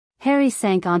Harry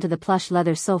sank onto the plush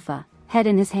leather sofa, head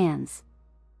in his hands.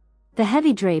 The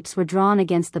heavy drapes were drawn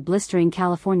against the blistering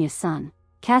California sun,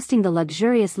 casting the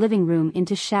luxurious living room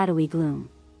into shadowy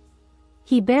gloom.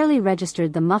 He barely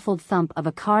registered the muffled thump of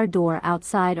a car door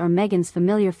outside or Meghan's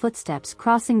familiar footsteps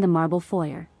crossing the marble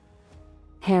foyer.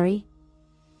 "Harry?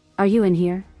 Are you in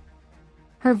here?"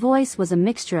 Her voice was a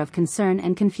mixture of concern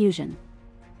and confusion.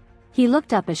 He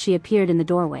looked up as she appeared in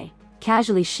the doorway,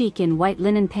 casually chic in white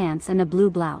linen pants and a blue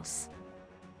blouse.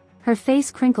 Her face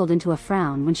crinkled into a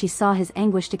frown when she saw his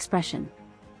anguished expression.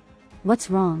 "What's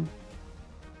wrong?"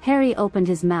 Harry opened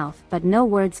his mouth but no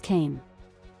words came.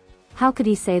 How could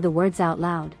he say the words out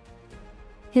loud?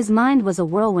 His mind was a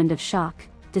whirlwind of shock,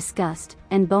 disgust,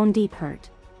 and bone-deep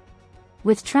hurt.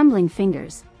 With trembling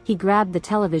fingers, he grabbed the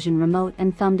television remote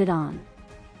and thumbed it on.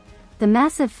 The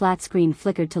massive flat screen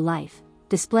flickered to life,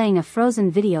 displaying a frozen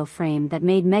video frame that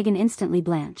made Meghan instantly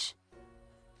blanch.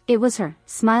 It was her,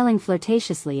 smiling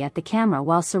flirtatiously at the camera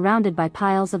while surrounded by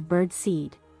piles of bird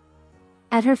seed.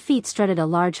 At her feet strutted a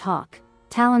large hawk,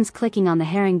 talons clicking on the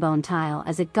herringbone tile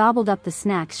as it gobbled up the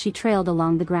snacks she trailed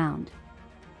along the ground.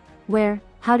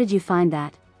 How did you find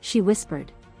that?" she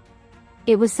whispered.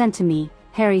 "It was sent to me,"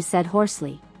 Harry said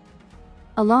hoarsely.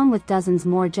 "Along with dozens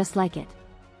more just like it.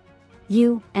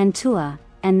 You, and Tuah,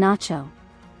 and Nacho."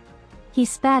 He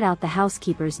spat out the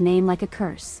housekeeper's name like a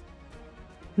curse.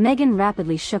 Meghan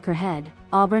rapidly shook her head,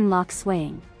 auburn locks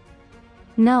swaying.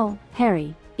 "No,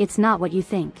 Harry, it's not what you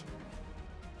think."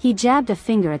 He jabbed a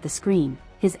finger at the screen,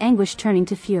 his anguish turning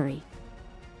to fury.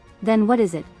 "Then what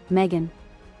is it, Meghan?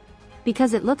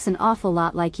 Because it looks an awful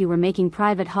lot like you were making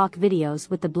private hawk videos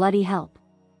with the bloody help.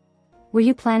 Were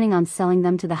you planning on selling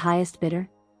them to the highest bidder?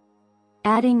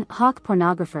 Adding hawk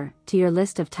pornographer to your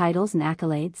list of titles and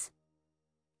accolades?"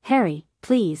 "Harry,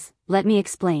 please, let me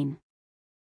explain."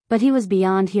 But he was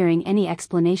beyond hearing any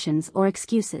explanations or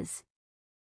excuses.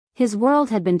 His world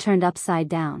had been turned upside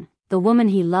down, the woman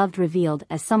he loved revealed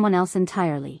as someone else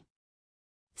entirely.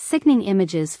 Sickening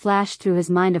images flashed through his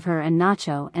mind of her and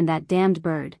Nacho and that damned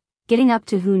bird, getting up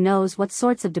to who knows what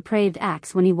sorts of depraved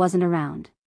acts when he wasn't around.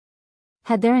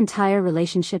 Had their entire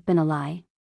relationship been a lie?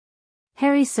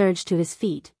 Harry surged to his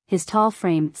feet, his tall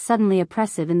frame suddenly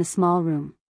oppressive in the small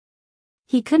room.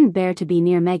 He couldn't bear to be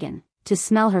near Meghan, to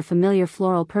smell her familiar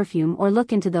floral perfume or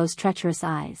look into those treacherous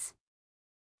eyes.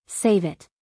 "Save it.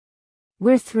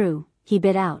 We're through," he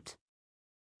bit out.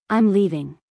 "I'm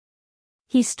leaving."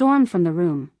 He stormed from the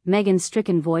room, Meghan's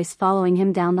stricken voice following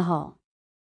him down the hall.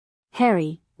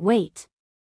 "Harry, wait.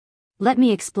 Let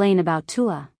me explain about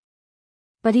Tuah."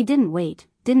 But he didn't wait,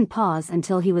 didn't pause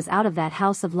until he was out of that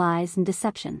house of lies and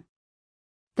deception.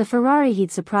 The Ferrari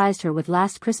he'd surprised her with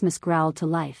last Christmas growled to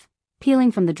life,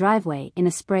 peeling from the driveway in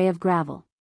a spray of gravel.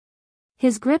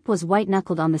 His grip was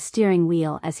white-knuckled on the steering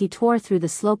wheel as he tore through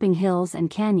the sloping hills and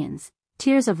canyons,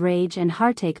 tears of rage and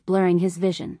heartache blurring his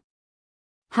vision.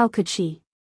 How could she?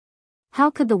 How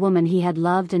could the woman he had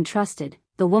loved and trusted,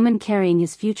 the woman carrying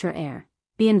his future heir,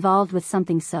 be involved with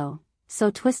something so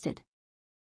twisted?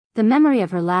 The memory of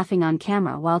her laughing on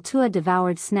camera while Tuah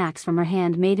devoured snacks from her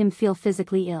hand made him feel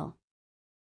physically ill.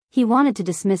 He wanted to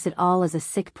dismiss it all as a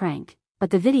sick prank, but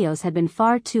the videos had been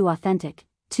far too authentic,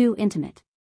 too intimate.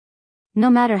 No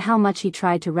matter how much he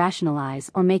tried to rationalize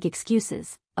or make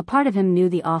excuses, a part of him knew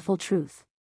the awful truth.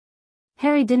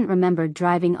 Harry didn't remember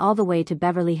driving all the way to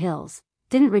Beverly Hills,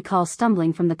 didn't recall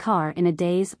stumbling from the car in a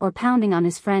daze or pounding on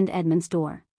his friend Edmund's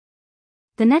door.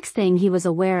 The next thing he was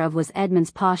aware of was Edmund's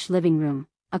posh living room,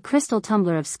 a crystal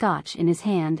tumbler of scotch in his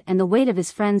hand and the weight of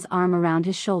his friend's arm around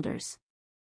his shoulders.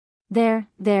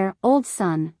 There, old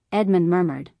son," Edmund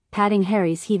murmured, patting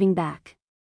Harry's heaving back.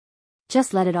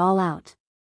 "Just let it all out."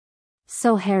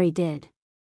 So Harry did.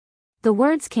 The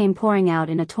words came pouring out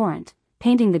in a torrent,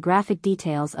 painting the graphic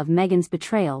details of Meghan's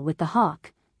betrayal with the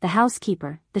hawk, the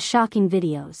housekeeper, the shocking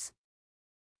videos.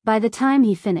 By the time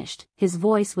he finished, his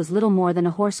voice was little more than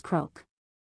a hoarse croak.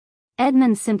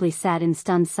 Edmund simply sat in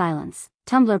stunned silence,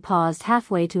 tumbler paused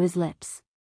halfway to his lips.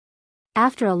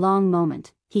 After a long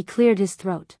moment, he cleared his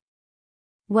throat.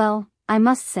 "Well, I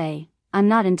must say, I'm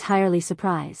not entirely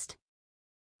surprised."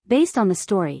 Based on the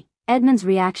story, Edmund's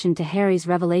reaction to Harry's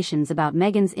revelations about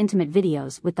Meghan's intimate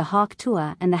videos with the hawk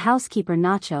Tuah and the housekeeper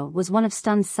Nacho was one of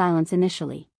stunned silence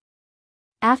initially.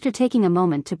 After taking a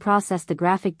moment to process the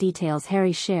graphic details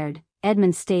Harry shared,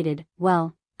 Edmund stated,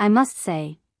 "Well, I must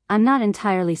say, I'm not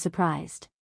entirely surprised."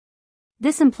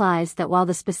 This implies that while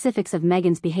the specifics of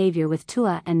Meghan's behavior with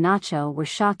Tuah and Nacho were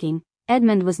shocking,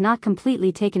 Edmund was not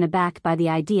completely taken aback by the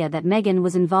idea that Meghan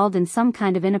was involved in some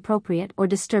kind of inappropriate or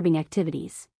disturbing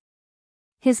activities.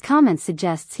 His comment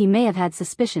suggests he may have had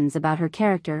suspicions about her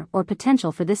character or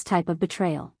potential for this type of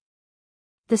betrayal.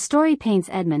 The story paints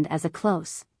Edmund as a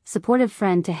close, supportive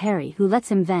friend to Harry who lets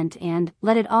him vent and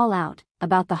let it all out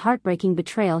about the heartbreaking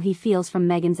betrayal he feels from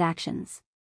Meghan's actions.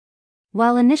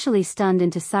 While initially stunned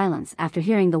into silence after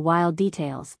hearing the wild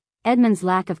details, Edmund's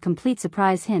lack of complete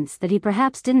surprise hints that he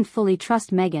perhaps didn't fully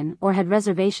trust Meghan or had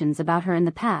reservations about her in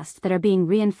the past that are being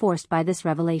reinforced by this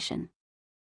revelation.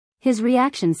 His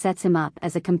reaction sets him up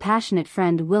as a compassionate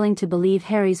friend willing to believe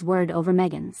Harry's word over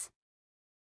Meghan's.